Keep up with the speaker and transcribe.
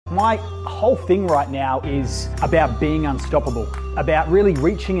My whole thing right now is about being unstoppable, about really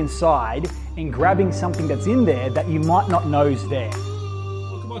reaching inside and grabbing something that's in there that you might not know is there.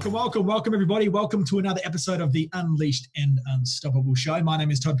 Welcome everybody. Welcome to another episode of the Unleashed and Unstoppable show. My name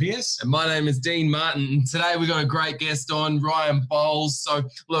is Todd Pierce. And my name is Dean Martin. And today we've got a great guest on, Ryan Bowles. So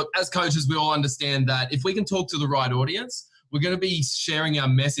look, as coaches, we all understand that if we can talk to the right audience, we're going to be sharing our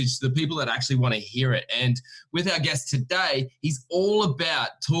message to the people that actually want to hear it. And with our guest today, he's all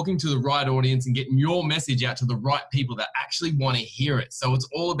about talking to the right audience and getting your message out to the right people that actually want to hear it. So it's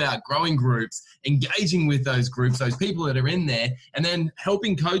all about growing groups, engaging with those groups, those people that are in there, and then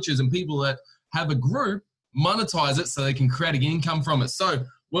helping coaches and people that have a group monetize it so they can create an income from it. So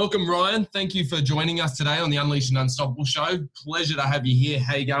welcome, Ryan. Thank you for joining us today on the Unleashed and Unstoppable show. Pleasure to have you here.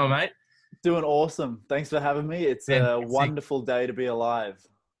 How you going, mate? Doing awesome. Thanks for having me. It's a wonderful day to be alive.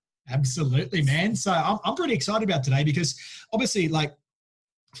 Absolutely, man. So I'm pretty excited about today because obviously, like,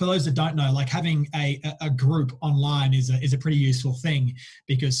 for those that don't know, like having a group online is a pretty useful thing,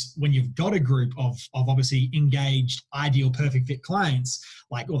 because when you've got a group of obviously engaged, ideal, perfect fit clients,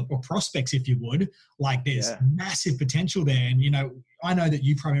 like, or prospects, if you would, like there's massive potential there. And, you know, I know that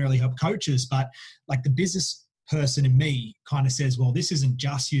you primarily help coaches, but like the business person in me kind of says, well, this isn't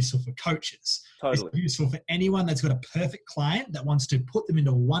just useful for coaches. Totally. It's useful for anyone that's got a perfect client that wants to put them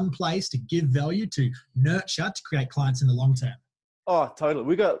into one place to give value, to nurture, to create clients in the long term. Oh, totally.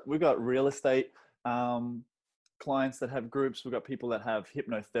 We got real estate clients that have groups. We've got people that have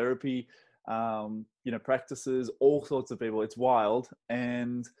hypnotherapy, practices, all sorts of people. It's wild.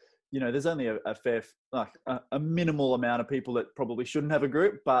 And, you know, there's only a minimal amount of people that probably shouldn't have a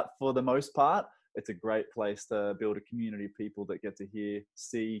group, but for the most part, it's a great place to build a community of people that get to hear,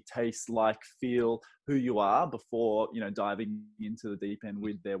 see, taste, like, feel who you are before, you know, diving into the deep end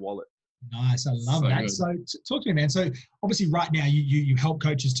with their wallet. Nice. I love that. Good. So talk to me, man. So obviously right now you help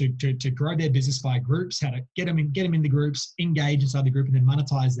coaches to grow their business via groups, how to get them in the groups, engage inside the group, and then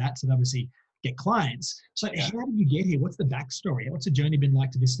monetize that to obviously get clients. So how did you get here? What's the backstory? What's the journey been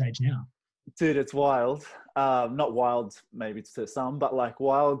like to this stage now? Dude, it's wild. Not wild maybe to some, but like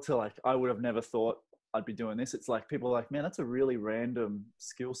wild to like, I would have never thought I'd be doing this. It's like people are like, man, that's a really random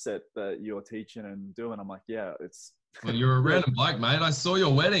skill set that you're teaching and doing. I'm like, yeah, it's... Well, you're a random bloke, mate. I saw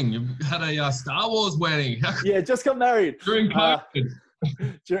your wedding. You had a Star Wars wedding. Yeah, just got married. During COVID.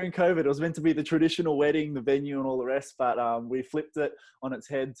 During COVID. It was meant to be the traditional wedding, the venue and all the rest, but we flipped it on its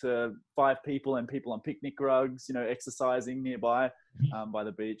head to 5 people and people on picnic rugs, you know, exercising nearby by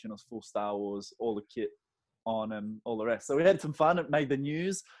the beach, and it was full Star Wars, all the kit on and all the rest. So we had some fun. It made the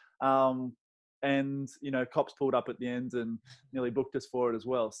news. And, you know, cops pulled up at the end and nearly booked us for it as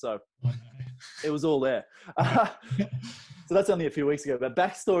well. So it was all there. So that's only a few weeks ago. But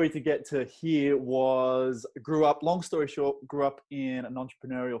backstory to get to here was, long story short, grew up in an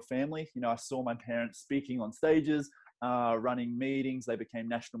entrepreneurial family. You know, I saw my parents speaking on stages, running meetings. They became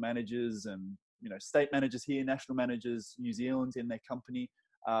national managers and, you know, state managers here, national managers, New Zealand in their company.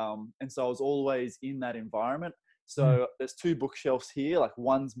 And so I was always in that environment. So there's 2 bookshelves here, like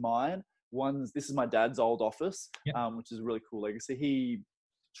one's mine. This is my dad's old office, which is a really cool legacy. He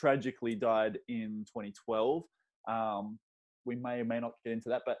tragically died in 2012. We may or may not get into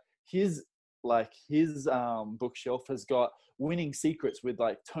that, but his bookshelf has got winning secrets with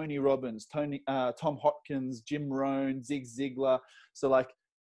like Tony Robbins, Tom Hopkins, Jim Rohn, Zig Ziglar. So like,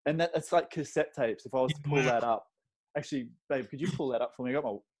 and that's like cassette tapes. If I was to pull that up, actually, babe, could you pull that up for me? I got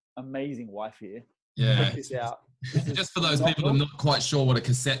my amazing wife here. Yeah. Check this out. Just for those people that are not quite sure what a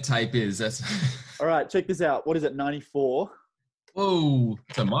cassette tape is. That's all right. Check this out. What is it? 94. Whoa.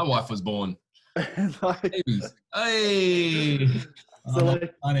 So my wife was born. Like, hey. So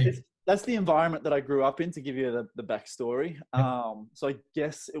like, that's the environment that I grew up in, to give you the backstory. So I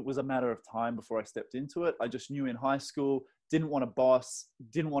guess it was a matter of time before I stepped into it. I just knew in high school, didn't want to boss,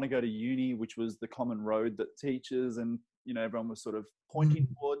 didn't want to go to uni, which was the common road that teachers and, you know, everyone was sort of pointing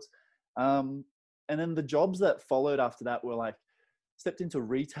towards. And then the jobs that followed after that were like, stepped into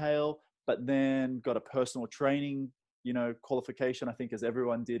retail, but then got a personal training, you know, qualification, I think, as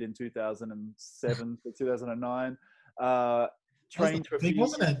everyone did in 2007 to 2009. Trained for a few years.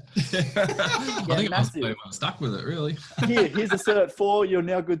 Wasn't it? I think I was stuck with it, really. Here's a cert 4. You're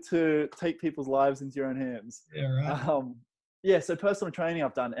now good to take people's lives into your own hands. Yeah, right. So personal training,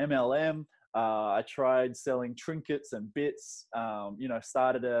 I've done MLM. I tried selling trinkets and bits,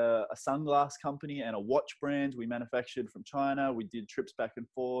 started a sunglass company and a watch brand we manufactured from China. We did trips back and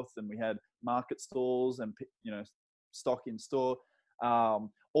forth, and we had market stalls and, you know, stock in store. All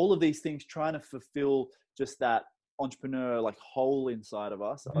of these things trying to fulfill just that entrepreneur like hole inside of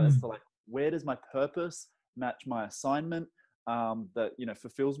us as to like, where does my purpose match my assignment? that,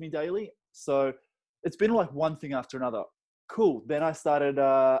 fulfills me daily. So it's been like one thing after another. Cool. Then I started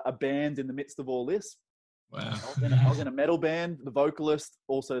a band in the midst of all this. Wow. I was in a metal band, the vocalist,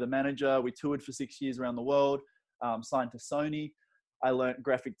 also the manager. We toured for 6 years around the world, signed to Sony. I learned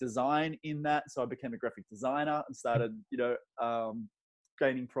graphic design in that. So I became a graphic designer and started,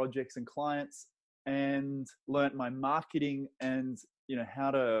 gaining projects and clients, and learned my marketing and,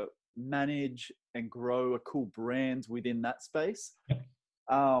 how to manage and grow a cool brand within that space,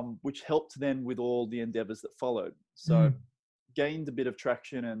 which helped then with all the endeavors that followed. So gained a bit of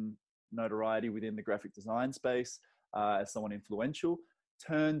traction and notoriety within the graphic design space as someone influential,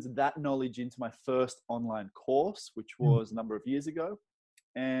 turned that knowledge into my first online course, which was a number of years ago.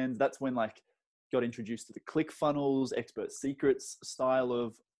 And that's when got introduced to the ClickFunnels, expert secrets style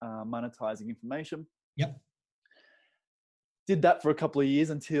of monetizing information. Yep. Did that for a couple of years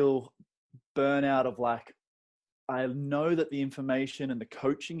until burnout of I know that the information and the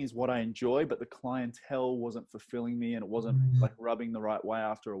coaching is what I enjoy, but the clientele wasn't fulfilling me and it wasn't rubbing the right way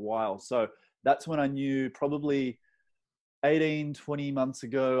after a while. So that's when I knew, probably 18, 20 months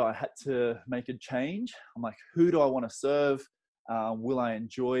ago, I had to make a change. I'm like, who do I want to serve? Will I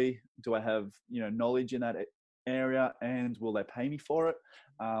enjoy? Do I have, knowledge in that area, and will they pay me for it?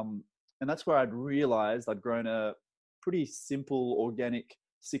 And that's where I'd realized I'd grown a pretty simple, organic,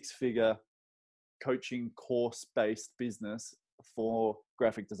 6-figure coaching course-based business for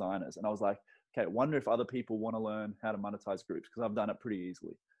graphic designers. And I was like, okay, I wonder if other people want to learn how to monetize groups, because I've done it pretty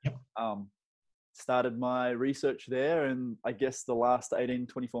easily. Yep. Started my research there, and I guess the last 18,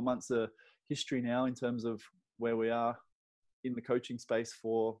 24 months are history now in terms of where we are in the coaching space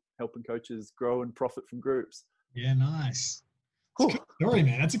for helping coaches grow and profit from groups. Yeah, nice. Cool story,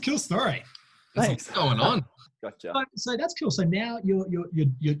 man. That's a cool story. Thanks. What's going on? Gotcha. So that's cool. So now you're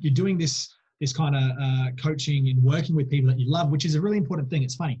doing this kind of coaching and working with people that you love, which is a really important thing.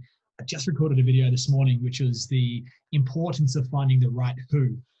 It's funny. I just recorded a video this morning, which was the importance of finding the right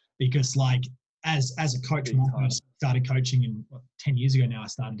who, because as a coach, when I first started coaching, and 10 years ago now, I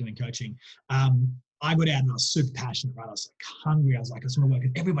started doing coaching. I got out and I was super passionate, right? I was hungry. I was like, I just want to work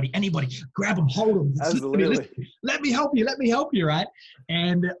with everybody, anybody, grab them, hold them. Absolutely. Let me help you, right?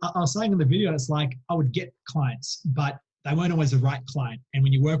 And I was saying in the video, it's like I would get clients, but they weren't always the right client. And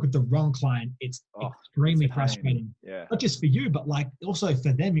when you work with the wrong client, it's extremely frustrating. Yeah. Not just for you, but also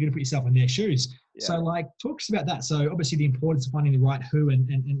for them. You're going to put yourself in their shoes. Yeah. So talk to us about that. So obviously the importance of finding the right who, and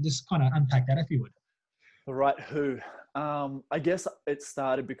just kind of unpack that if you would. The right who. I guess it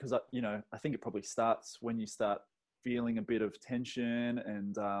started because, I think it probably starts when you start feeling a bit of tension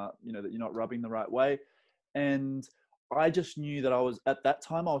and, that you're not rubbing the right way. And I just knew that at that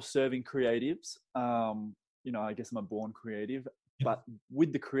time, I was serving creatives. I guess I'm a born creative, but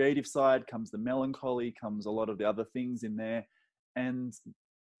with the creative side comes the melancholy, comes a lot of the other things in there. And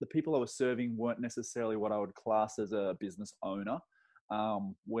the people I was serving weren't necessarily what I would class as a business owner,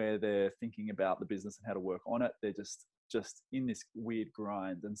 where they're thinking about the business and how to work on it. They're just in this weird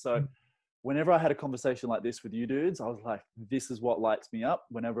grind. And so whenever I had a conversation like this with you dudes, I was like, this is what lights me up.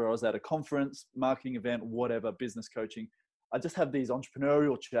 Whenever I was at a conference, marketing event, whatever, business coaching, I just have these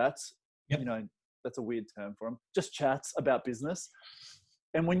entrepreneurial chats. Yep. That's a weird term for them. Just chats about business.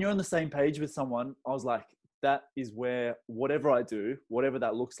 And when you're on the same page with someone, I was like, that is where whatever I do, whatever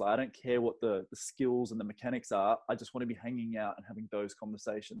that looks like, I don't care what the skills and the mechanics are. I just want to be hanging out and having those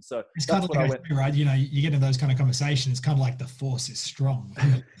conversations. So it's kind of like, right? You get in those kind of conversations, it's kind of like the force is strong.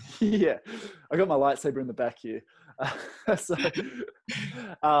 Yeah. I got my lightsaber in the back here. But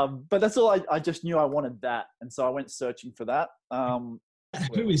that's all. I just knew I wanted that. And so I went searching for that.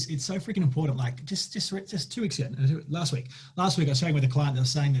 It's so freaking important. Just 2 weeks ago, last week I was chatting with a client that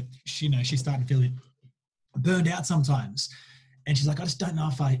was saying that she's starting to feel burned out sometimes, and she's like, I just don't know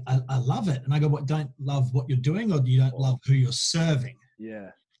if I love it. And I go, what, don't love what you're doing, or you don't love who you're serving?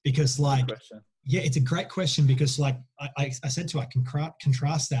 Yeah. Because it's a great question, because I said to her, I can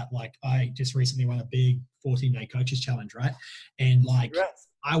contrast that. I just recently won a big 14-day coaches challenge, right? And Congrats.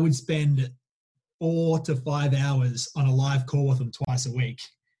 I would spend 4 to 5 hours on a live call with them twice a week.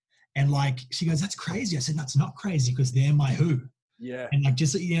 And she goes, that's crazy. I said, no, it's not crazy, because they're my who. Yeah. And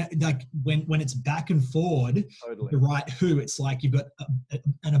when it's back and forward, totally. The right who, it's like you've got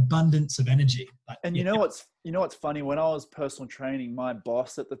an abundance of energy. And you know what's funny? When I was personal training, my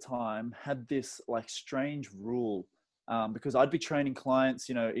boss at the time had this strange rule, because I'd be training clients,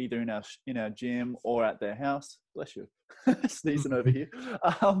 either in our gym or at their house. Bless you, sneezing over here.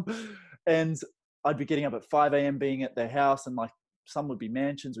 And I'd be getting up at 5 a.m. being at their house, and some would be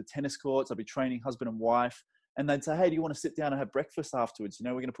mansions with tennis courts. I'd be training husband and wife. And they'd say, hey, do you want to sit down and have breakfast afterwards?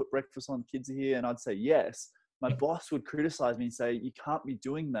 We're going to put breakfast on, the kids are here. And I'd say, yes. my boss would criticize me and say, you can't be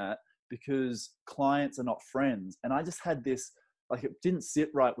doing that because clients are not friends. And I just had this, like, it didn't sit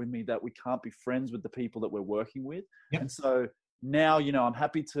right with me that we can't be friends with the people that we're working with. Yep. And so now, I'm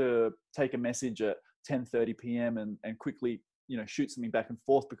happy to take a message at 10:30 p.m. and quickly, shoot something back and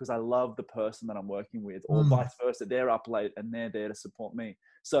forth because I love the person that I'm working with, or vice versa. They're up late and they're there to support me.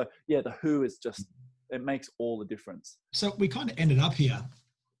 So yeah, the who is just, it makes all the difference. So we kind of ended up here.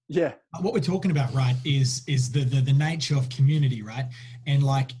 Yeah. What we're talking about, right, is the nature of community, right? And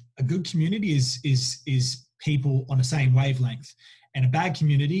like a good community is people on the same wavelength. And a bad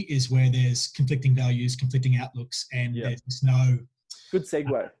community is where there's conflicting values, conflicting outlooks, and there's no... Good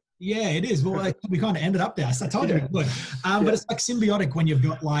segue. Yeah, it is. Well, we kind of ended up there. So I told you we would. But it's like symbiotic when you've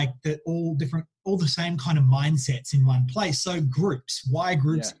got like all the same kind of mindsets in one place. So groups, why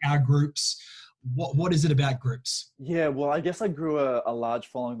groups, our groups, what is it about groups? Yeah, well, I guess I grew a large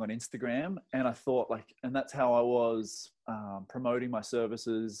following on Instagram, and I thought and that's how I was promoting my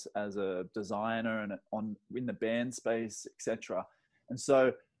services as a designer and in the band space, etc. And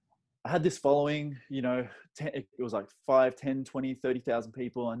so I had this following, it was like 5, 10, 20, 30,000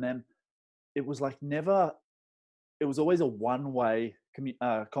 people. And then it was like it was always a one-way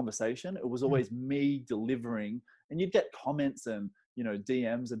conversation. It was always me delivering, and you'd get comments and,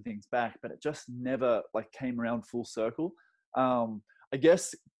 DMs and things back, but it just never like came around full circle. I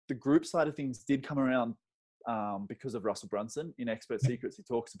guess the group side of things did come around because of Russell Brunson in Expert Secrets. He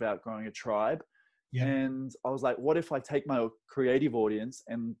talks about growing a tribe. Yeah. And I was like, what if I take my creative audience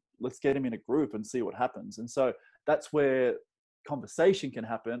and let's get them in a group and see what happens? And so that's where conversation can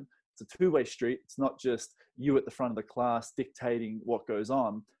happen. It's a two-way street. It's not just you at the front of the class dictating what goes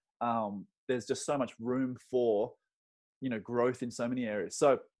on. There's just so much room for, growth in so many areas.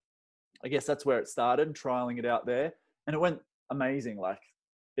 So I guess that's where it started, trialing it out there. And it went amazing. Like,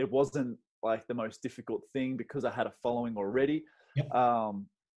 it wasn't like the most difficult thing because I had a following already. Yep.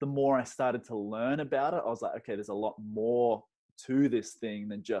 The more I started to learn about it, I was like, okay, there's a lot more to this thing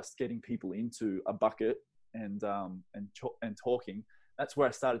than just getting people into a bucket and talking. That's where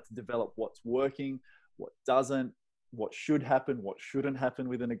I started to develop what's working, what doesn't, what should happen, what shouldn't happen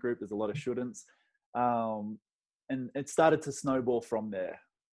within a group. There's a lot of shouldn'ts. And it started to snowball from there.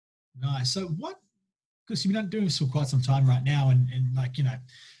 Nice. So because you've been doing this for quite some time right now, and like,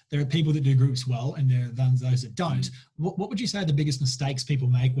 there are people that do groups well and there are those that don't. What would you say are the biggest mistakes people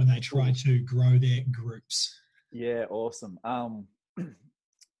make when they try to grow their groups? Yeah, awesome. Some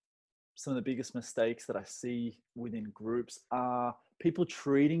of the biggest mistakes that I see within groups are people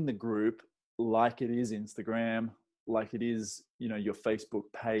treating the group like it is Instagram, like it is, your Facebook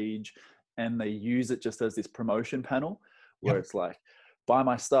page, and they use it just as this promotion panel where it's like, buy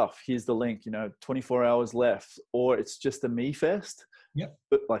my stuff, here's the link, 24 hours left, or it's just a me fest. Yep.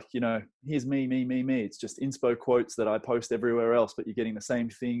 But like, here's me. It's just inspo quotes that I post everywhere else, but you're getting the same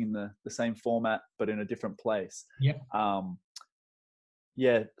thing in the same format, but in a different place. Yep.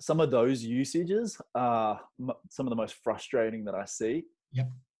 Some of those usages are some of the most frustrating that I see. Yep.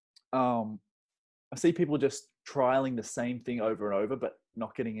 I see people just trialing the same thing over and over, but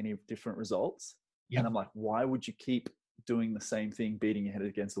not getting any different results. Yep. And I'm like, why would you keep doing the same thing, beating your head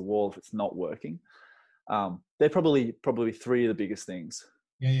against the wall if it's not working? They're probably three of the biggest things.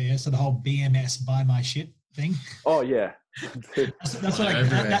 Yeah. So the whole BMS, buy my shit thing. Oh yeah.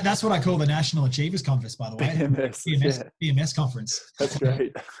 That's what I call the National Achievers Conference, by the way. BMS conference. That's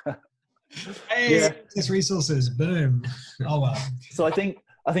great. This resources, boom. Oh well. So I think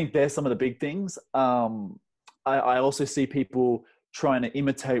there's some of the big things. I also see people trying to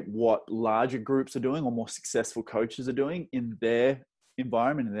imitate what larger groups are doing or more successful coaches are doing in their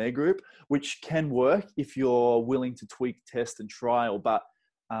environment, in their group, which can work if you're willing to tweak, test, and trial. But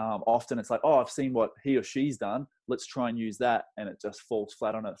often it's like, oh, I've seen what he or she's done, let's try and use that, and it just falls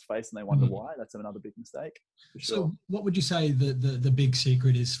flat on its face and they wonder why. That's another big mistake. So what would you say the big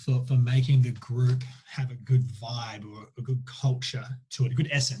secret is for making the group have a good vibe or a good culture to it, a good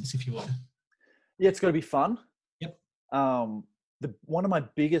essence, if you will? Yeah, it's got to be fun. Yep. One of my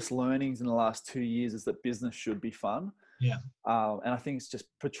biggest learnings in the last 2 years is that business should be fun. Yeah. And I think it's just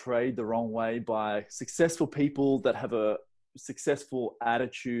portrayed the wrong way by successful people that have a successful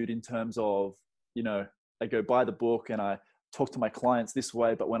attitude in terms of, I go buy the book and I talk to my clients this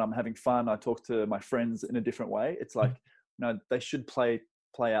way, but when I'm having fun, I talk to my friends in a different way. It's like, they should play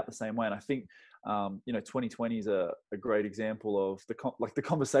out the same way. And I think, 2020 is a great example of the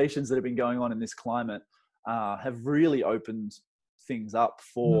conversations that have been going on in this climate have really opened things up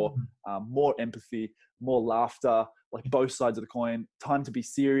for more empathy, more laughter, like both sides of the coin, time to be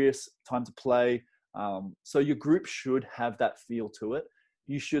serious, time to play. So your group should have that feel to it.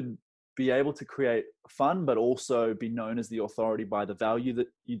 You should be able to create fun, but also be known as the authority by the value that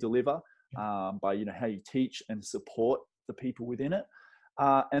you deliver, by, you know, how you teach and support the people within it.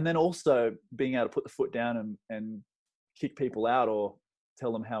 And then also being able to put the foot down and kick people out or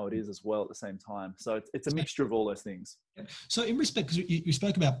tell them how it is as well at the same time. So it's a mixture of all those things. So in respect, because you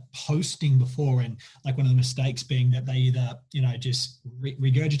spoke about posting before, and like one of the mistakes being that they either, you know, just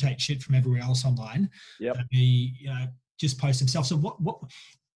regurgitate shit from everywhere else online, they, you know, just post themselves. So what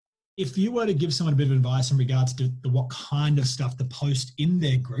if you were to give someone a bit of advice in regards to what kind of stuff to post in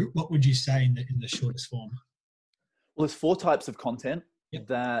their group, what would you say in the shortest form? Well, there's 4 types of content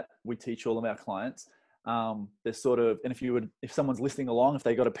that we teach all of our clients. There's sort of, and if someone's listening along, if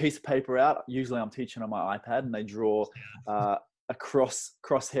they got a piece of paper out, usually I'm teaching on my iPad, and they draw a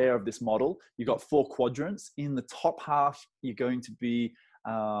crosshair of this model. You've got 4 quadrants. In the top half, you're going to be,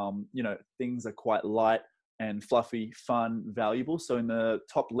 you know, things are quite light and fluffy, fun, valuable. So in the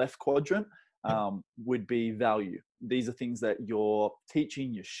top left quadrant would be value. These are things that you're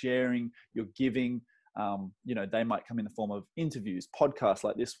teaching, you're sharing, you're giving. You know, they might come in the form of interviews, podcasts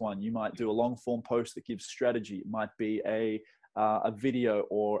like this one. You might do a long form post that gives strategy. It might be a video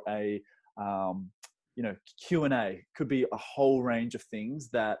or a, you know, Q&A. Could be a whole range of things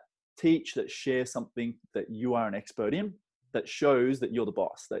that teach, that share something that you are an expert in, that shows that you're the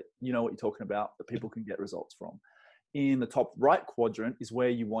boss, that you know what you're talking about, that people can get results from. In the top right quadrant is where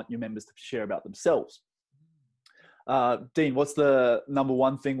you want your members to share about themselves. Dean, what's the number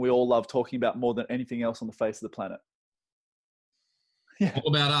one thing we all love talking about more than anything else on the face of the planet?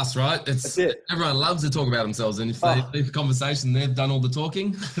 All about us, right? That's it. Everyone loves to talk about themselves, and if they leave the conversation, they've done all the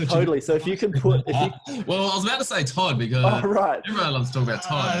talking. Totally. So if you can put, well, I was about to say Todd, because everyone loves to talk about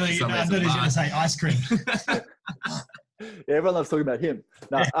Todd. I thought he was going to say ice cream. Yeah, everyone loves talking about him.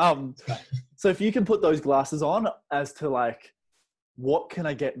 No, so if you can put those glasses on as to like, what can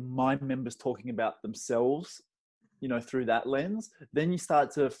I get my members talking about themselves, you know, through that lens, then you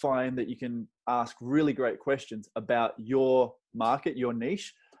start to find that you can ask really great questions about your market, your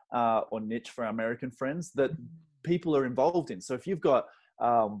niche, or niche for our American friends, that people are involved in. So if you've got,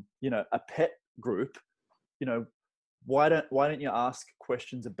 you know, a pet group, you know, why don't you ask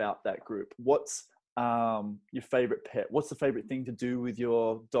questions about that group? What's your favorite pet? What's the favorite thing to do with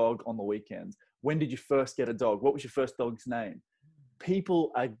your dog on the weekends? When did you first get a dog? What was your first dog's name?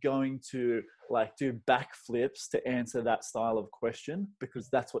 People are going to like do backflips to answer that style of question, because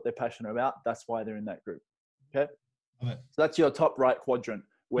that's what they're passionate about. That's why they're in that group. Okay. So that's your top right quadrant,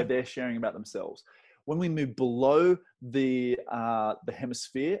 where they're sharing about themselves. When we move below the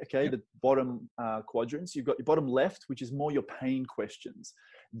hemisphere, okay, the bottom quadrants, you've got your bottom left, which is more your pain questions.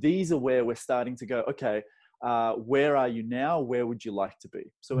 These are where we're starting to go, okay, where are you now? Where would you like to be?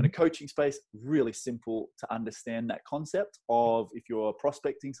 So in a coaching space, really simple to understand that concept of, if you're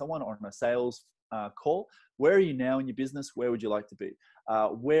prospecting someone or on a sales call, where are you now in your business? Where would you like to be?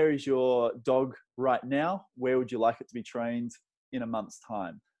 Where is your dog right now? Where would you like it to be trained in a month's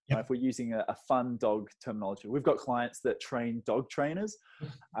time? If we're using a fun dog terminology, we've got clients that train dog trainers.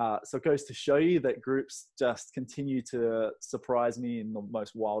 So it goes to show you that groups just continue to surprise me in the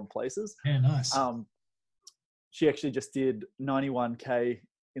most wild places. Yeah, nice. She actually just did 91K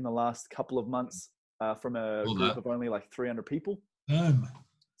in the last couple of months from a group of only like 300 people.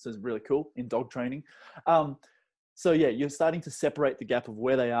 So it's really cool in dog training. So yeah, you're starting to separate the gap of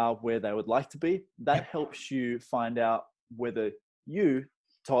where they are, where they would like to be. That helps you find out whether you,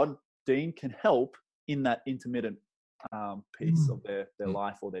 Todd, Dean, can help in that intermittent piece of their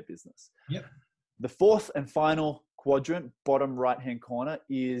life or their business. The fourth and final quadrant, bottom right-hand corner,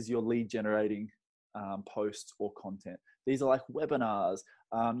 is your lead generating posts or content. These are like webinars.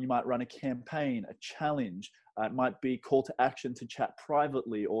 You might run a campaign, a challenge. It might be call to action to chat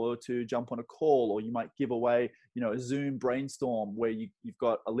privately or to jump on a call, or you might give away, you know, a Zoom brainstorm where you've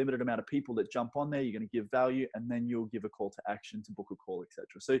got a limited amount of people that jump on there. You're going to give value, and then you'll give a call to action to book a call, etc.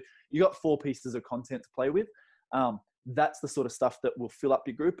 So you got 4 pieces of content to play with. That's the sort of stuff that will fill up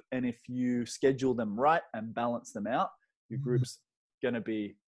your group. And if you schedule them right and balance them out, your group's going to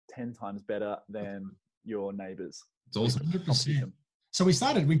be 10 times better than your neighbors. It's awesome. 100%. So we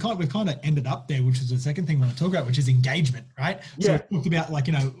kind of ended up there, which is the second thing we want to talk about, which is engagement, right? So we talked about, like,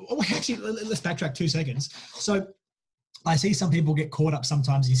 you know, actually, let's backtrack 2 seconds. So I see some people get caught up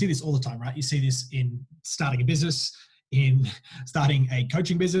sometimes. You see this all the time, right? You see this in starting a business, in starting a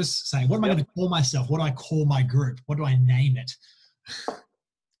coaching business, saying, what am I going to call myself? What do I call my group? What do I name it?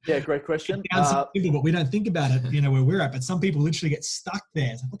 Yeah, great question. It sounds simple, but we don't think about it, you know, where we're at. But some people literally get stuck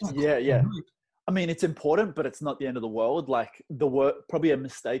there. It's like, what do I call my group? I mean, it's important, but it's not the end of the world. Like probably a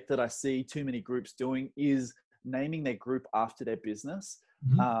mistake that I see too many groups doing is naming their group after their business.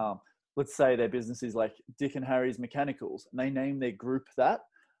 let's say their business is like Dick and Harry's Mechanicals, and they name their group that,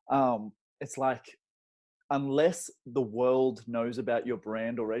 it's like, unless the world knows about your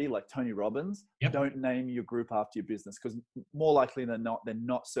brand already, like Tony Robbins, don't name your group after your business, because more likely than not, they're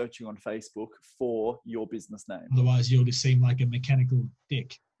not searching on Facebook for your business name. Otherwise, you'll just seem like a mechanical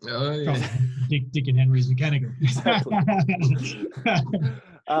dick. Oh, yeah. Dick and Henry's Mechanical. Exactly.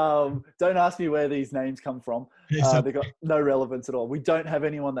 Don't ask me where these names come from. They've got no relevance at all. We don't have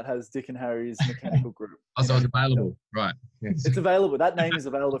anyone that has Dick and Harry's Mechanical Group. Oh, so it's available, right? Yes. It's available. That name is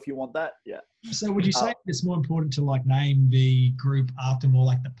available if you want that. Yeah. So would you say it's more important to like name the group after more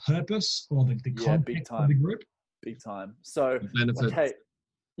like the purpose or the context of the group? Big time. So benefits.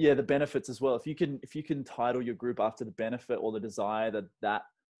 Yeah, the benefits as well. If you can title your group after the benefit or the desire that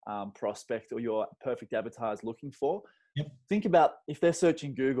prospect or your perfect avatar is looking for. Think about if they're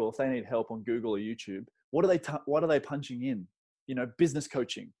searching Google, if they need help on Google or YouTube, what are they punching in? Business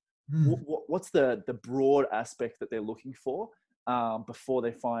coaching. What's the broad aspect that they're looking for before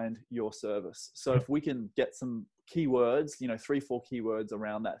they find your service? So if we can get some keywords, 3-4 keywords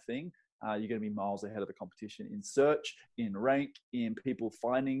around that thing, you're going to be miles ahead of the competition in search, in rank, in people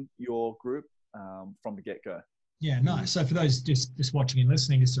finding your group from the get-go. Yeah, nice. So for those just watching and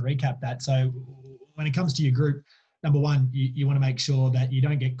listening, just to recap that. So when it comes to your group, number one, you want to make sure that you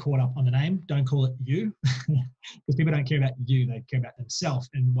don't get caught up on the name. Don't call it you, because people don't care about you. They care about themselves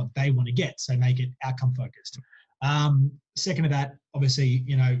and what they want to get. So make it outcome focused. Second to that, obviously,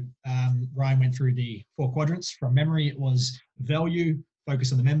 Ryan went through the 4 quadrants. From memory, it was value,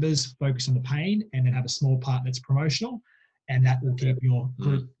 focus on the members, focus on the pain, and then have a small part that's promotional. And that will keep your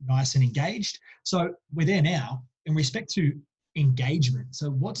group nice and engaged. So we're there now. In respect to engagement, so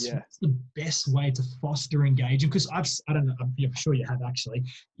what's the best way to foster engagement? Because I don't know, I'm sure you have actually.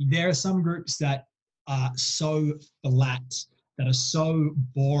 There are some groups that are so flat, that are so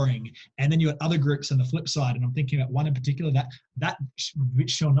boring, and then you have other groups on the flip side. And I'm thinking about one in particular that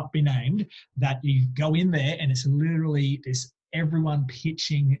which shall not be named. That you go in there and it's literally this everyone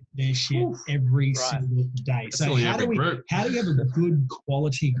pitching their shit every single day. So how do you have a good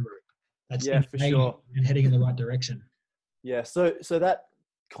quality group that's for sure and heading in the right direction? Yeah, so that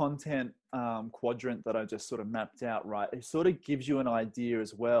content quadrant that I just sort of mapped out, right, it sort of gives you an idea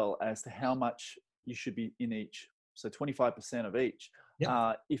as well as to how much you should be in each. So 25% of each.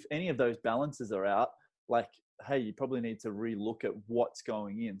 If any of those balances are out, like, hey, you probably need to relook at what's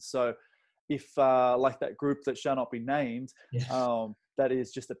going in. So if like that group that shall not be named, that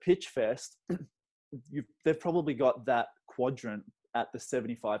is just a pitch fest, they've probably got that quadrant at the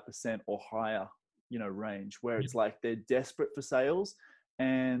 75% or higher, range, where it's like they're desperate for sales,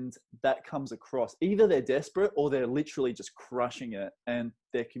 and that comes across. Either they're desperate or they're literally just crushing it, and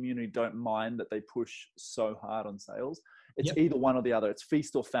their community don't mind that they push so hard on sales. It's either one or the other. It's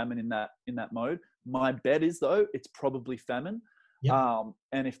feast or famine in that mode. My bet is, though, it's probably famine.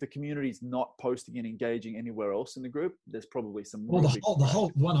 And if the community's not posting and engaging anywhere else in the group, there's probably some. Well, the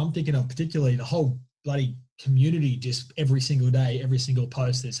whole one I'm thinking of particularly, the whole bloody community, just every single day, every single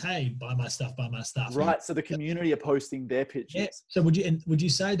post is, hey, buy my stuff. Right. So the community are posting their pictures. Yeah. So would you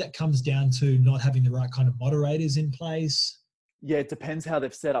say that comes down to not having the right kind of moderators in place? Yeah, it depends how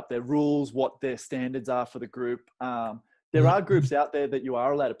they've set up their rules, what their standards are for the group. There are groups out there that you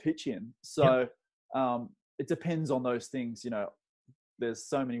are allowed to pitch in. So it depends on those things, There's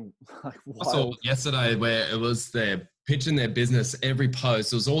so many like wild. I saw yesterday where it was their pitching their business every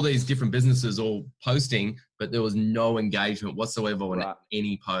post. It was all these different businesses all posting, but there was no engagement whatsoever on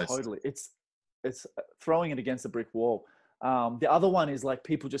any post. Totally. It's throwing it against a brick wall. The other one is like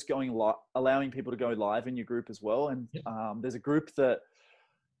people just going live, allowing people to go live in your group as well. And there's a group that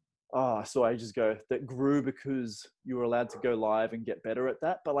I saw ages ago that grew because you were allowed to go live and get better at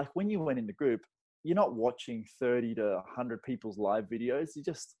that. But like when you went in the group, you're not watching 30 to 100 people's live videos. You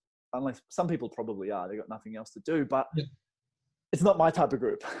just, unless some people probably are, they've got nothing else to do, but it's not my type of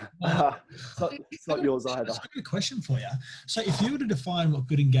group. It's not yours either. That's a good question for you. So if you were to define what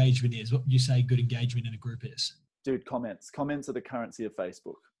good engagement is, what would you say good engagement in a group is? Dude, comments. Comments are the currency of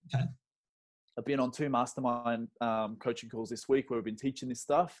Facebook. Okay. I've been on 2 mastermind coaching calls this week where we've been teaching this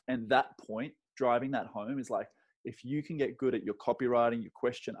stuff. And that point, driving that home is like, if you can get good at your copywriting, your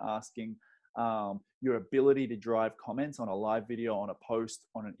question asking, your ability to drive comments on a live video, on a post,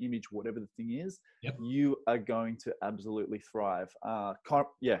 on an image, whatever the thing is, you are going to absolutely thrive.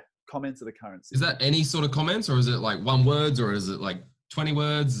 Comments are the currency. Is that any sort of comments, or is it like 1 word, or is it like 20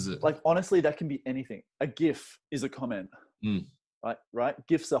 words? Is it like, honestly, that can be anything. A GIF is a comment. Right?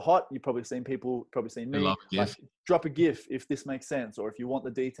 GIFs are hot. You've probably seen me. love a GIF. Like, drop a GIF if this makes sense, or if you want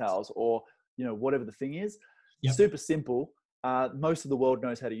the details, or whatever the thing is. Super simple. most of the world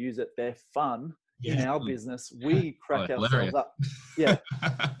knows how to use it. They're fun. In our business, we crack ourselves hilarious. up. Yeah.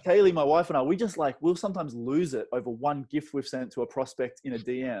 Kaylee, my wife, and I, we just we'll sometimes lose it over one gift we've sent to a prospect in a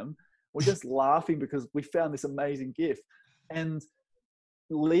DM. We're just laughing because we found this amazing gift. And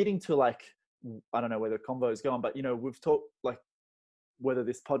leading to I don't know where the convo is going, but we've talked whether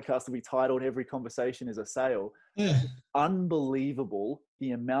this podcast will be titled "Every Conversation is a Sale." Yeah. Unbelievable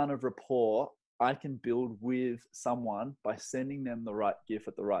the amount of rapport I can build with someone by sending them the right gift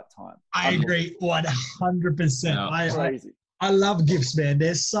at the right time. I agree 100%. Yeah. Crazy. I love gifts, man.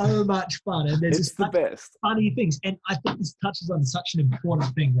 They're so much fun, and there's It's the best. funny things. And I think this touches on such an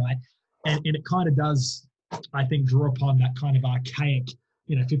important thing, right? And it kind of does, I think, draw upon that kind of archaic,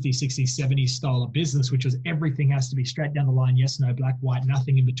 50s, 60s, 70s style of business, which was everything has to be straight down the line. Yes, no, black, white,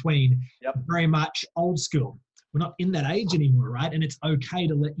 nothing in between. Yep. Very much old school. We're not in that age anymore, right? And it's okay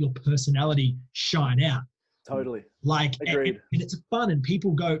to let your personality shine out. Totally. Agreed. And it's fun. And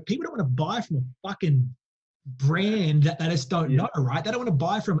people don't want to buy from a fucking brand that they just don't know, right? They don't want to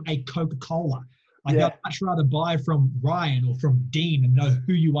buy from a Coca-Cola. I'd much rather buy from Ryan or from Dean and know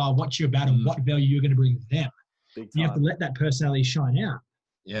who you are, what you're about, and what value you're going to bring them. You have to let that personality shine out.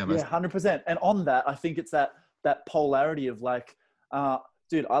 Yeah, 100%. And on that, I think it's that polarity of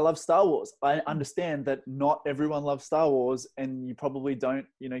dude, I love Star Wars. I understand that not everyone loves Star Wars, and you probably don't,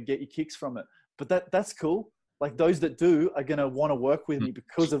 get your kicks from it. But that's cool. Those that do are going to want to work with me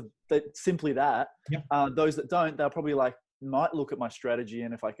because of that. Simply that. Yep. Those that don't, they'll probably might look at my strategy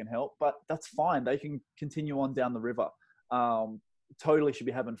and if I can help. But that's fine. They can continue on down the river. Totally should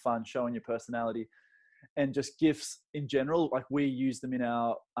be having fun, showing your personality, and just gifts in general. We use them in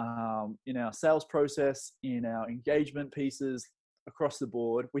our sales process, in our engagement pieces. Across the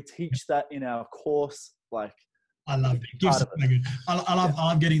board, we teach that in our course. I love it. Gifts are so good. I love.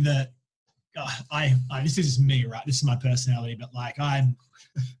 I'm getting the. This is me, right? This is my personality, but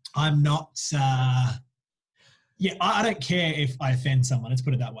I'm not. I don't care if I offend someone. Let's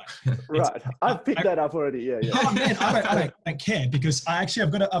put it that way. Right. I've picked that up already. Yeah. Oh man, I don't care, because I've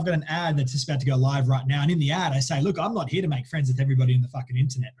got an ad that's just about to go live right now. And in the ad, I say, look, I'm not here to make friends with everybody in the fucking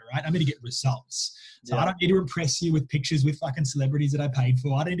internet, all right? I'm here to get results. So I don't need to impress you with pictures with fucking celebrities that I paid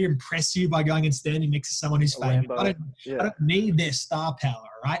for. I don't need to impress you by going and standing next to someone who's famous. I don't need their star power,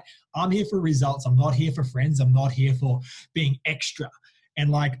 all right? I'm here for results. I'm not here for friends. I'm not here for being extra.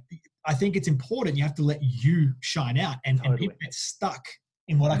 And I think it's important. You have to let you shine out, and people get stuck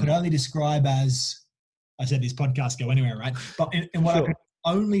in what I could only describe as, I said this podcast go anywhere, right? But in what I could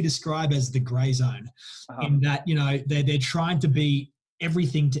only describe as the gray zone, in that, they're trying to be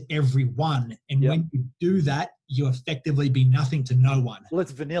everything to everyone. And when you do that, you effectively be nothing to no one. Well,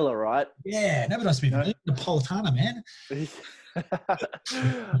 it's vanilla, right? Yeah, never nice to be vanilla. Napolitana, man.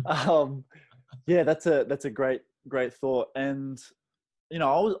 That's a great thought. And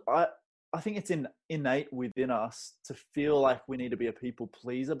I think it's innate within us to feel like we need to be a people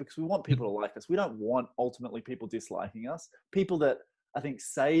pleaser, because we want people to like us. We don't want ultimately people disliking us. People that I think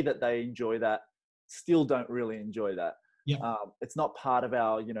say that they enjoy that still don't really enjoy that. Yeah. It's not part of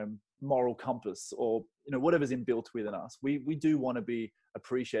our, moral compass or, whatever's inbuilt within us. We do want to be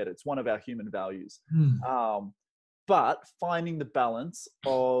appreciated. It's one of our human values. But finding the balance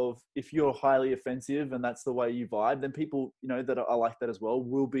of, if you're highly offensive and that's the way you vibe, then people, that are like that as well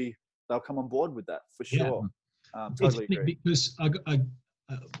they'll come on board with that for sure. Totally agree. Because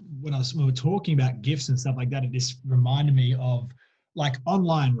when we were talking about gifts and stuff like that, it just reminded me of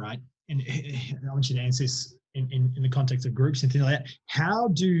online, right? And I want you to answer this in the context of groups and things like that. How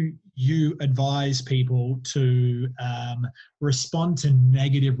do you advise people to respond to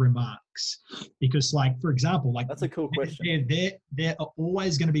negative remarks? Because for example, that's a cool question. There are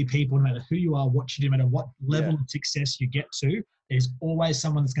always going to be people, no matter who you are, what you do, no matter what level of success you get to, there's always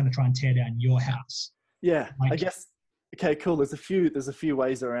someone that's going to try and tear down your house. Yeah. I guess, okay, cool. There's a few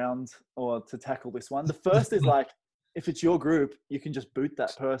ways around or to tackle this one. The first is if it's your group, you can just boot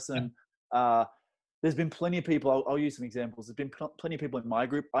that person. There's been plenty of people, I'll use some examples. There's been plenty of people in my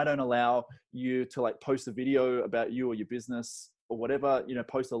group. I don't allow you to post a video about you or your business or whatever,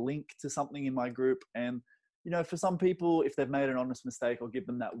 post a link to something in my group. And, for some people, if they've made an honest mistake, I'll give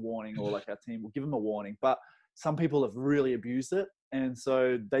them that warning, or our team will give them a warning. But some people have really abused it. And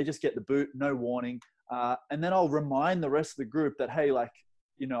so they just get the boot, no warning. And then I'll remind the rest of the group that, hey,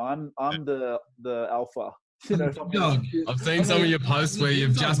 I'm the alpha. I've seen some of your posts where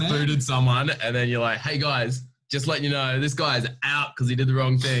you've just booted someone and then you're like, hey guys, just letting you know, this guy's out because he did the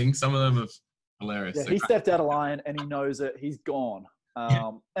wrong thing. Some of them are hilarious. Yeah, he stepped out of line and he knows it. He's gone.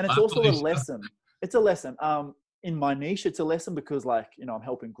 And it's also a lesson. It's a lesson. in my niche, it's a lesson because like, you know, I'm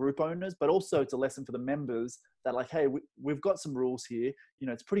helping group owners, but also it's a lesson for the members that like, hey, we've got some rules here. You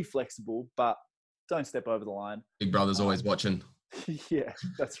know, it's pretty flexible, but don't step over the line. Big brother's always watching. Yeah,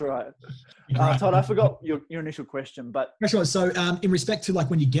 that's right. Right. Todd, I forgot your initial question, but Sure. So, in respect to like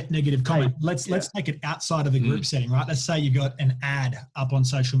when you get negative comment, let's take it outside of the group setting, right? Let's say you got an ad up on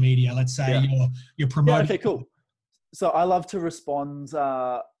social media. Let's say you're promoting. Yeah, okay, cool. So I love to respond.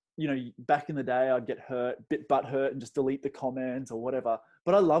 You know, back in the day, I'd get butt hurt, and just delete the comment or whatever.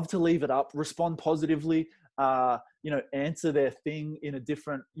 But I love to leave it up, respond positively. You know, answer their thing in a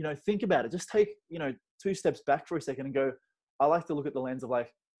different. You know, think about it. Just take 2 steps back for a second and go. I like to look at the lens of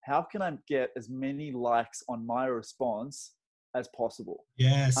like, how can I get as many likes on my response as possible?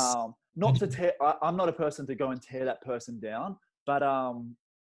 Yes. Not to tear. I'm not a person to go and tear that person down, but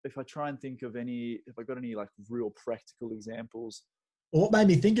if I try and think of if I got any like real practical examples. Well, what made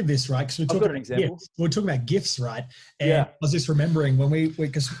me think of this, right? Because we're talking about gifts, right? And I was just remembering when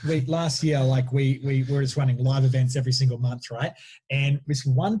because last year, like we were just running live events every single month, right? And this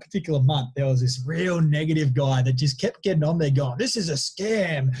one particular month, there was this real negative guy that just kept getting on there going, this is a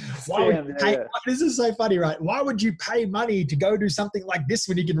scam. This is so funny, right? Why would you pay money to go do something like this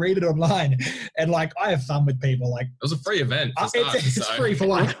when you can read it online? And like, I have fun with people. Like, it was a free event. It's free for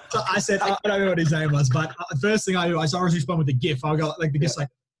one. So I said, I don't know what his name was, but the first thing I do, I always respond with a GIF. I got like the GIF's like,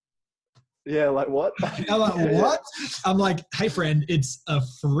 yeah, like what? I'm like, what? I'm like, hey friend, it's a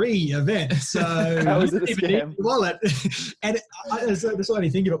free event. So how is it a scam? Wallet. And that's what I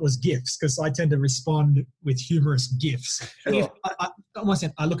think of it was GIFs, because I tend to respond with humorous GIFs. Sure.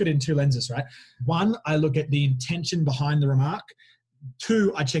 I look at it in 2 lenses, right? 1, I look at the intention behind the remark.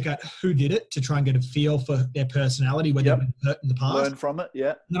 2, I check out who did it to try and get a feel for their personality, whether they've been hurt in the past. Learn from it, yeah.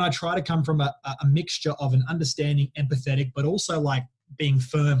 And then I try to come from a mixture of an understanding, empathetic, but also like being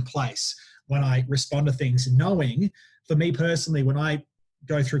firm place when I respond to things, knowing for me personally, when I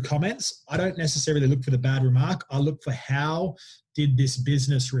go through comments, I don't necessarily look for the bad remark. I look for how did this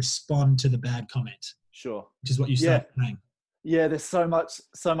business respond to the bad comment. Sure. Which is what you started saying. Yeah, there's so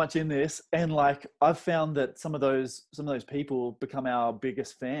much in this, and like I've found that some of those people become our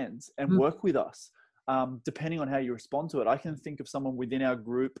biggest fans and work with us, depending on how you respond to it. I can think of someone within our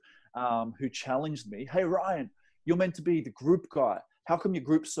group who challenged me. Hey Ryan, you're meant to be the group guy. How come your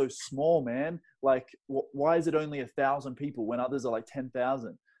group's so small, man? Like, why is it only 1,000 people when others are like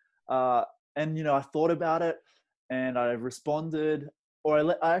 10,000? And you know, I thought about it, and I responded, or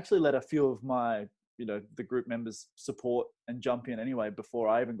I actually let a few of my the group members support and jump in anyway before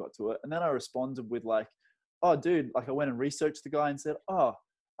I even got to it. And then I responded with like, oh dude, like I went and researched the guy and said, our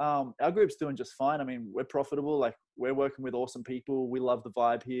group's doing just fine. I mean, we're profitable. Like we're working with awesome people. We love the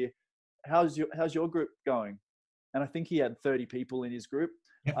vibe here. How's your group going? And I think he had 30 people in his group,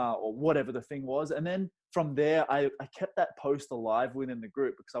 or whatever the thing was. And then from there, I kept that post alive within the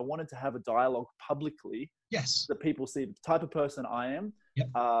group because I wanted to have a dialogue publicly. Yes. That people see the type of person I am,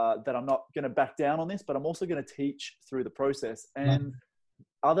 that I'm not going to back down on this, but I'm also going to teach through the process. And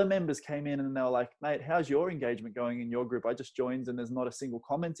other members came in and they were like, mate, how's your engagement going in your group? I just joined and there's not a single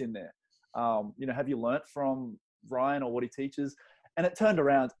comment in there. Have you learnt from Ryan or what he teaches? And it turned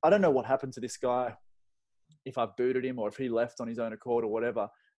around. I don't know what happened to this guy, if I booted him or if he left on his own accord or whatever.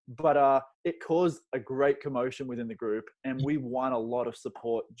 But it caused a great commotion within the group, and we won a lot of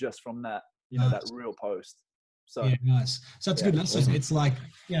support just from that, that real post. So yeah, nice. So that's a good lesson. Awesome. It's like,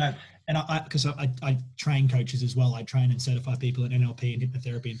 and because I train coaches as well. I train and certify people in NLP and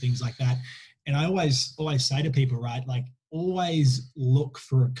hypnotherapy and things like that. And I always say to people, right, like always look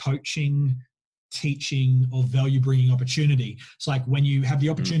for a coaching, teaching, or value bringing opportunity. It's like when you have the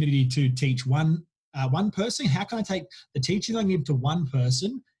opportunity to teach one person, how can I take the teaching I give to one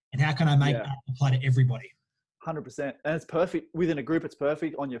person and how can I make that apply to everybody? 100%. And it's perfect within a group. It's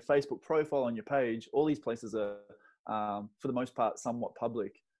perfect on your Facebook profile, on your page. All these places are, for the most part, somewhat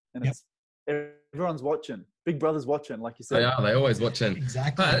public. And it's everyone's watching. Big Brother's watching, like you said. They are. They're always watching.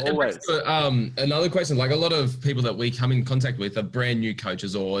 Exactly. Always. Another question, like a lot of people that we come in contact with are brand new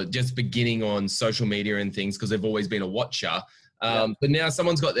coaches or just beginning on social media and things because they've always been a watcher. But now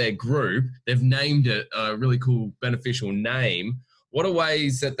someone's got their group, they've named it a really cool, beneficial name. What are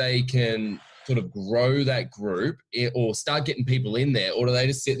ways that they can sort of grow that group or start getting people in there? Or do they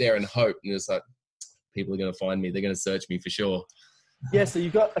just sit there and hope and it's like, people are going to find me, they're going to search me for sure? Yeah, so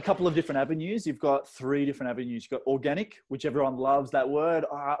you've got a couple of different avenues. You've got 3 different avenues. You've got organic, which everyone loves that word.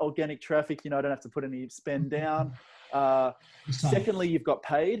 Organic traffic, I don't have to put any spend down. Secondly, you've got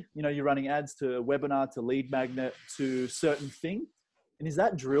paid. You're running ads to webinar, to lead magnet, to certain thing. And is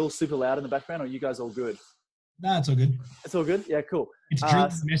that drill super loud in the background, or are you guys all good? No, it's all good. It's all good? Yeah, cool. It's drill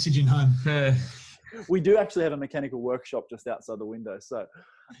messaging home. We do actually have a mechanical workshop just outside the window. So,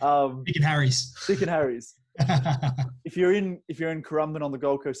 Dick and Harry's. Dick and Harry's. If you're in Currumbin on the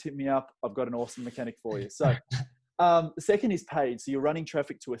Gold Coast, hit me up. I've got an awesome mechanic for you. So, the second is paid. So you're running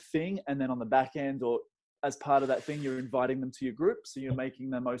traffic to a thing, and then on the back end or as part of that thing, you're inviting them to your group. So you're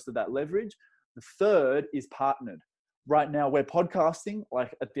making the most of that leverage. The third is partnered. Right now we're podcasting,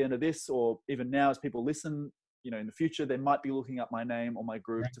 like at the end of this, or even now as people listen, in the future, they might be looking up my name or my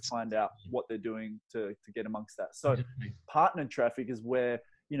group to find out what they're doing to get amongst that. So partnered traffic is where,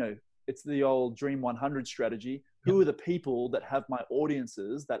 it's the old Dream 100 strategy. Who are the people that have my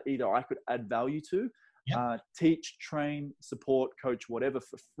audiences that either I could add value to, teach, train, support, coach, whatever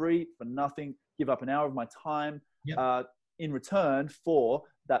for free, for nothing, give up an hour of my time in return for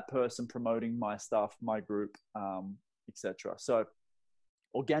that person promoting my stuff, my group, etc. So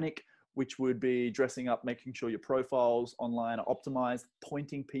organic, which would be dressing up, making sure your profiles online are optimized,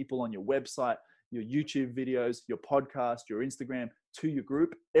 pointing people on your website, your YouTube videos, your podcast, your Instagram to your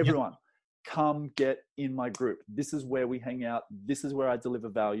group. Everyone, come get in my group. This is where we hang out. This is where I deliver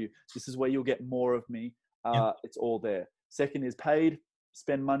value. This is where you'll get more of me. It's all there. Second is paid,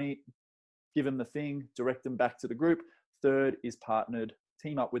 spend money, give them the thing, direct them back to the group. Third is partnered,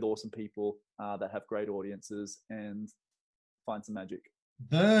 team up with awesome people that have great audiences and find some magic.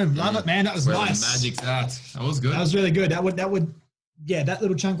 Boom. Love it, man. That was nice. The magic's at. That was good. That was really good. That would, that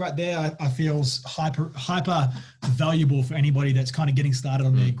little chunk right there, I feels hyper valuable for anybody that's kind of getting started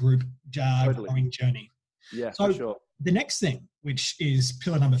on their group growing journey. Yeah, so for sure. The next thing, which is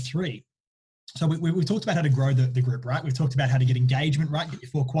pillar number 3. So we talked about how to grow the group, right? We've talked about how to get engagement, right? Get your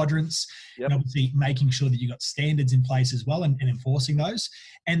 4 quadrants, and obviously making sure that you've got standards in place as well and enforcing those.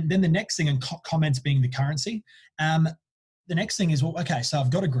 And then the next thing, and comments being the currency. The next thing is, well, okay, so I've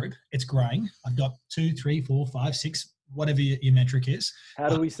got a group, it's growing. I've got 2, 3, 4, 5, 6, whatever your metric is. How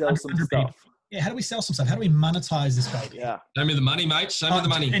do we sell some stuff? Yeah, how do we sell some stuff? How do we monetize this baby? Yeah. Show me the money, mate. Show me the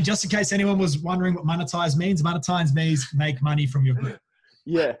money. And just in case anyone was wondering what monetize means make money from your group.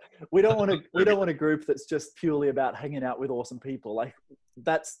 Yeah, we don't want a group that's just purely about hanging out with awesome people. Like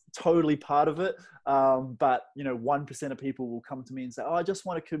that's totally part of it. But 1% of people will come to me and say, "Oh, I just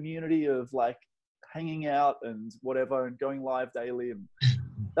want a community of like hanging out and whatever and going live daily." And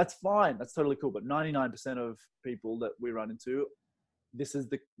that's fine. That's totally cool. But 99% of people that we run into, this is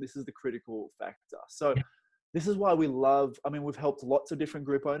the critical factor. So this is why we love. I mean, we've helped lots of different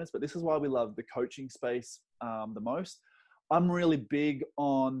group owners, but this is why we love the coaching space the most. I'm really big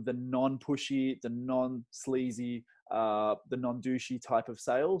on the non-pushy, the non-sleazy, the non-douchey type of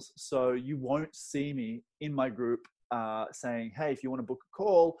sales. So you won't see me in my group saying, "Hey, if you want to book a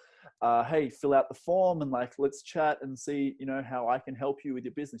call, hey, fill out the form and like let's chat and see, how I can help you with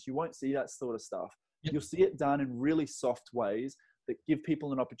your business." You won't see that sort of stuff. You'll see it done in really soft ways that give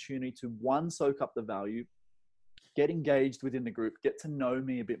people an opportunity to, one, soak up the value, get engaged within the group, get to know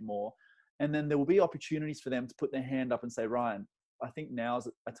me a bit more. And then there will be opportunities for them to put their hand up and say, "Ryan, I think now's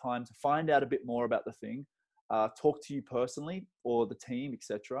a time to find out a bit more about the thing, talk to you personally or the team,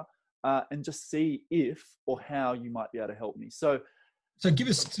 etc., and just see if or how you might be able to help me." So give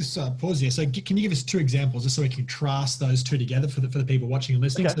us, just pause here. So can you give us 2 examples just so we can contrast those 2 together for the people watching and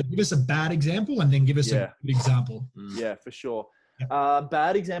listening? Okay. So give us a bad example and then give us a good example. Yeah, for sure.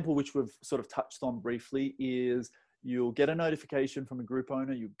 Bad example, which we've sort of touched on briefly, is you'll get a notification from a group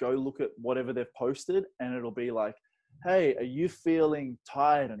owner. You go look at whatever they've posted and it'll be like, "Hey, are you feeling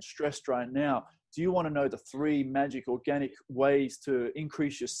tired and stressed right now? Do you want to know the 3 magic organic ways to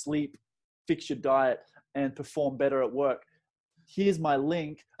increase your sleep, fix your diet, and perform better at work? Here's my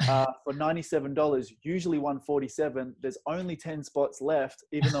link for $97, usually $147. There's only 10 spots left,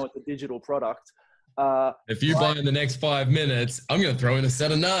 even though it's a digital product. If you buy in the next 5 minutes, I'm going to throw in a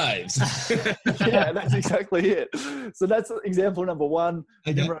set of knives." Yeah, that's exactly it. So that's example number 1,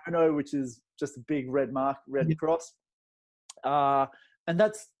 number 1, which is just a big red mark, red cross. And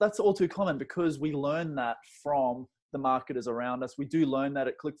that's all too common because we learn that from the marketers around us. We do learn that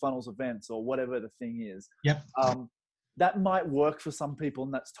at ClickFunnels events or whatever the thing is. That might work for some people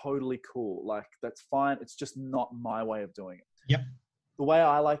and that's totally cool. Like that's fine. It's just not my way of doing it. The way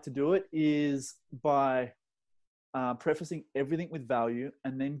I like to do it is by prefacing everything with value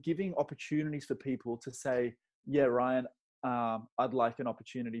and then giving opportunities for people to say, "Yeah, Ryan, I'd like an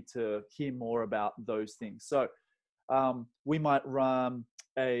opportunity to hear more about those things." So we might run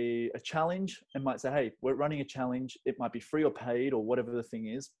a challenge and might say, "Hey, we're running a challenge. It might be free or paid or whatever the thing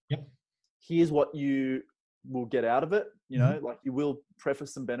is. Here's what you will get out of it." Like you will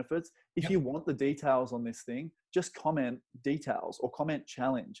preface some benefits. If you want the details on this thing, just comment details or comment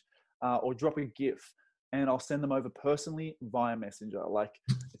challenge or drop a GIF. and I'll send them over personally via Messenger. Like,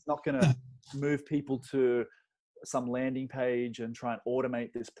 it's not going to move people to some landing page and try and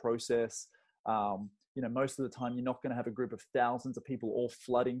automate this process. You know, most of the time you're not going to have a group of thousands of people all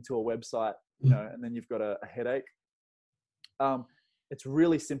flooding to a website, you know, and then you've got a headache. It's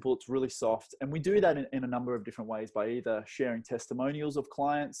really simple. It's really soft. And we do that in a number of different ways, by either sharing testimonials of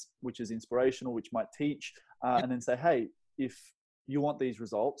clients, which is inspirational, which might teach, and then say, hey, if you want these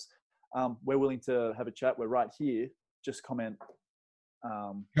results, we're willing to have a chat. We're right here. Just comment.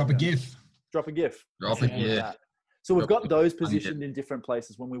 Drop a GIF. Drop a GIF. Drop a GIF. So we've got those positioned in different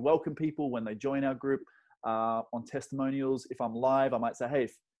places. When we welcome people, when they join our group, on testimonials, if I'm live, I might say, hey,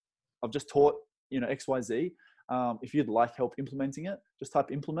 I've just taught, you know, XYZ. If you'd like help implementing it, just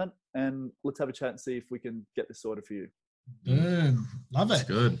type implement and let's have a chat and see if we can get this sorted for you. Boom. Love it. That's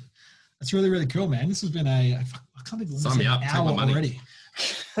good. That's really, really cool, man. This has been I can't believe it's an hour already.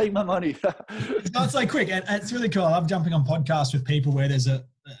 Take my money. It's not so quick. And it's really cool. I love jumping on podcasts with people where there's a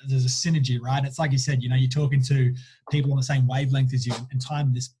synergy, right? It's like you said, you know, you're talking to people on the same wavelength as you, and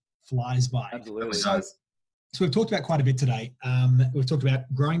time just flies by. Absolutely. So we've talked about quite a bit today. We've talked about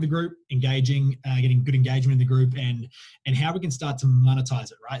growing the group, engaging, getting good engagement in the group, and how we can start to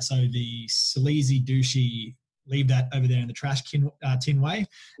monetize it, right? So the sleazy, douchey, leave that over there in the trash tin way,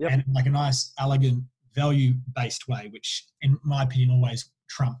 and like a nice, elegant, value-based way, which in my opinion always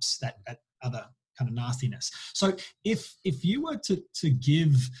trumps that other kind of nastiness. So if you were to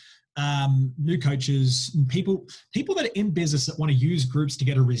give new coaches, people that are in business that want to use groups to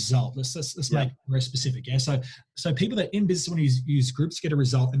get a result, let's make it very specific. Yeah. So people that are in business want to use groups to get a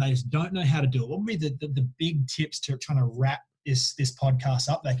result and they just don't know how to do it. What would be the big tips to trying to wrap this podcast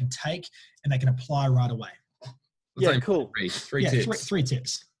up they can take and they can apply right away? Cool. Three tips.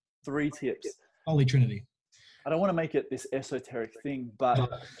 Three tips. Holy Trinity. I don't want to make it this esoteric thing, but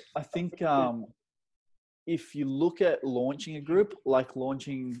I think if you look at launching a group, like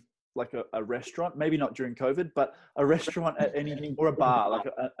launching like a restaurant, maybe not during COVID, but a restaurant at anything, or a bar, like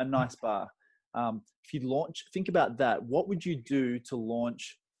a nice bar. If you launch, think about that. What would you do to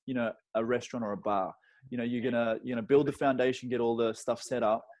launch, you know, a restaurant or a bar? You know, you're gonna build the foundation, get all the stuff set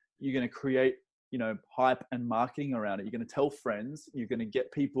up. You're gonna create, you know, hype and marketing around it. You're going to tell friends, you're going to get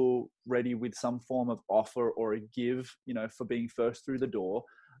people ready with some form of offer or a give, you know, for being first through the door.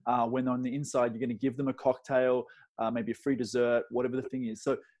 When on the inside, you're going to give them a cocktail, maybe a free dessert, whatever the thing is.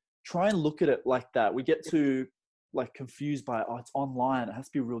 So try and look at it like that. We get too like confused by, oh, it's online, it has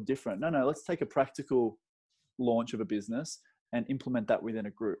to be real different. No, let's take a practical launch of a business and implement that within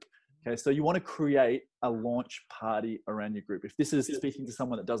a group. Okay, so you want to create a launch party around your group. If this is speaking to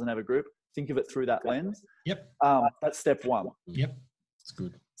someone that doesn't have a group, think of it through that lens. Yep. That's step one. Yep. That's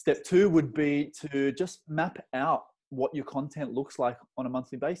good. Step two would be to just map out what your content looks like on a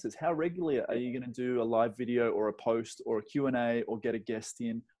monthly basis. How regularly are you going to do a live video or a post or a Q&A or get a guest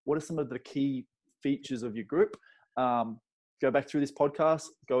in? What are some of the key features of your group? Go back through this podcast,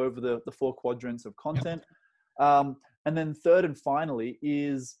 go over the 4 quadrants of content. Yep. And then third and finally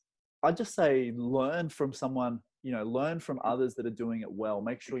is, I'd just say, learn from someone, you know, learn from others that are doing it well.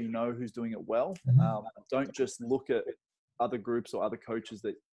 Make sure you know who's doing it well. Don't just look at other groups or other coaches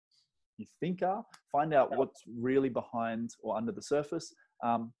that you think are. Find out what's really behind or under the surface,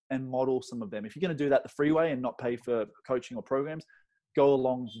 and model some of them. If you're going to do that the free way and not pay for coaching or programs, go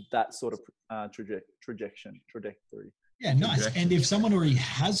along that sort of trajectory. Yeah, nice. And if someone already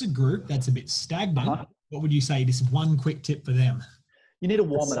has a group that's a bit stagnant, what would you say? This one quick tip for them. You need to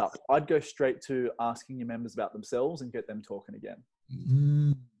warm it up. I'd go straight to asking your members about themselves and get them talking again.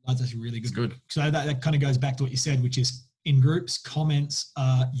 That's actually really good. It's good. So that kind of goes back to what you said, which is in groups, comments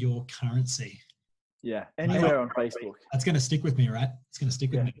are your currency. Yeah, anywhere on Facebook. That's going to stick with me, right? It's going to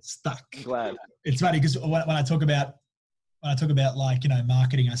stick with me. It's stuck. I'm glad. It's funny because when I talk about like, you know,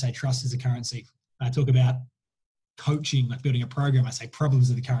 marketing, I say trust is a currency. When I talk about coaching, like building a program, I say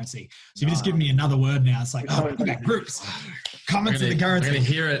problems are the currency. So if you just give me another word now, it's like, okay, groups, comments are the currency. I'm going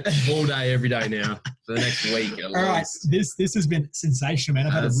to hear it all day, every day now for the next week. All right. This has been sensational, man.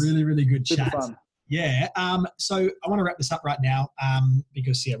 I've had a really, really good chat. Fun. Yeah. So I want to wrap this up right now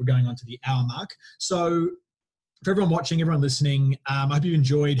because, we're going on to the hour mark. So for everyone watching, everyone listening, I hope you've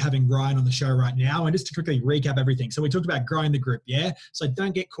enjoyed having Ryan on the show right now. And just to quickly recap everything. So we talked about growing the group, yeah? So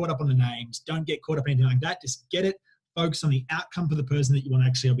don't get caught up on the names. Don't get caught up in anything like that. Just get it. Focus on the outcome for the person that you want to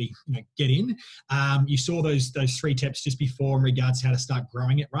actually get in. You saw those 3 tips just before in regards to how to start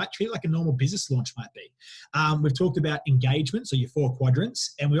growing it, right? Treat it like a normal business launch might be. We've talked about engagement, so your 4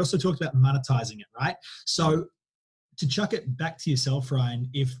 quadrants, and we also talked about monetizing it, right? So to chuck it back to yourself, Ryan,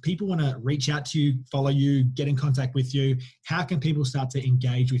 if people want to reach out to you, follow you, get in contact with you, how can people start to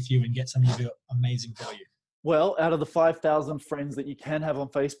engage with you and get some of your amazing value? Well, out of the 5,000 friends that you can have on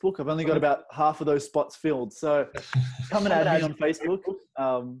Facebook, I've only got about half of those spots filled. So come and add me on Facebook.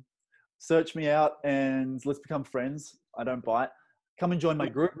 Search me out and let's become friends. I don't bite. Come and join my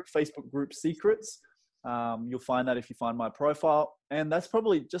group, Facebook group Secrets. You'll find that if you find my profile. And that's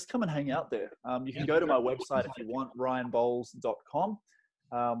probably just come and hang out there. You can go to my website if you want, ryanbowles.com.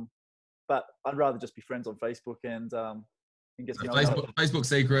 But I'd rather just be friends on Facebook and get to know Facebook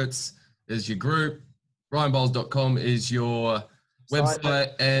Secrets is your group. ryanbowles.com is your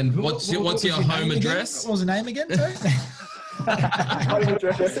website. And what's your home address? What was the name again? Sorry? Home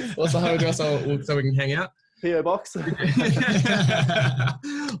address. What's the home address so we can hang out? PO box.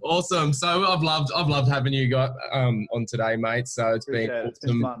 Awesome. So I've loved having you guys on today, mate. So it's been awesome. It's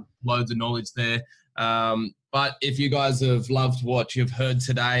been fun. Loads of knowledge there. But if you guys have loved what you've heard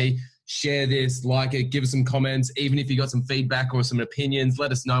today, share this, like it, give us some comments. Even if you got some feedback or some opinions,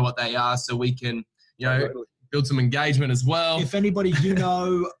 let us know what they are so we can, build some engagement as well. If anybody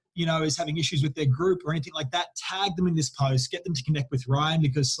is having issues with their group or anything like that, tag them in this post, get them to connect with Ryan,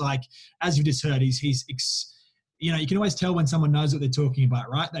 because as you just heard, he's you can always tell when someone knows what they're talking about,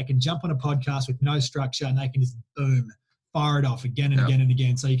 right? They can jump on a podcast with no structure and they can just boom, fire it off again and again and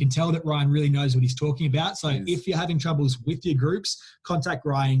again. So you can tell that Ryan really knows what he's talking about. So if you're having troubles with your groups, contact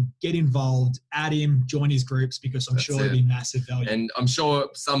Ryan, get involved, add him, join his groups, because I'm sure it'll be massive value. And I'm sure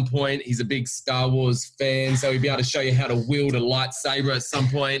at some point he's a big Star Wars fan, so he'll be able to show you how to wield a lightsaber at some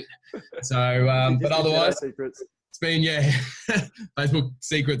point. So, but otherwise, it's been, Facebook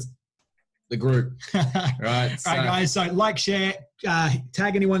Secrets, the group. Right. All right, guys. So share,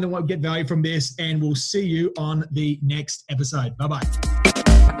 tag anyone that will get value from this, and we'll see you on the next episode. Bye-bye.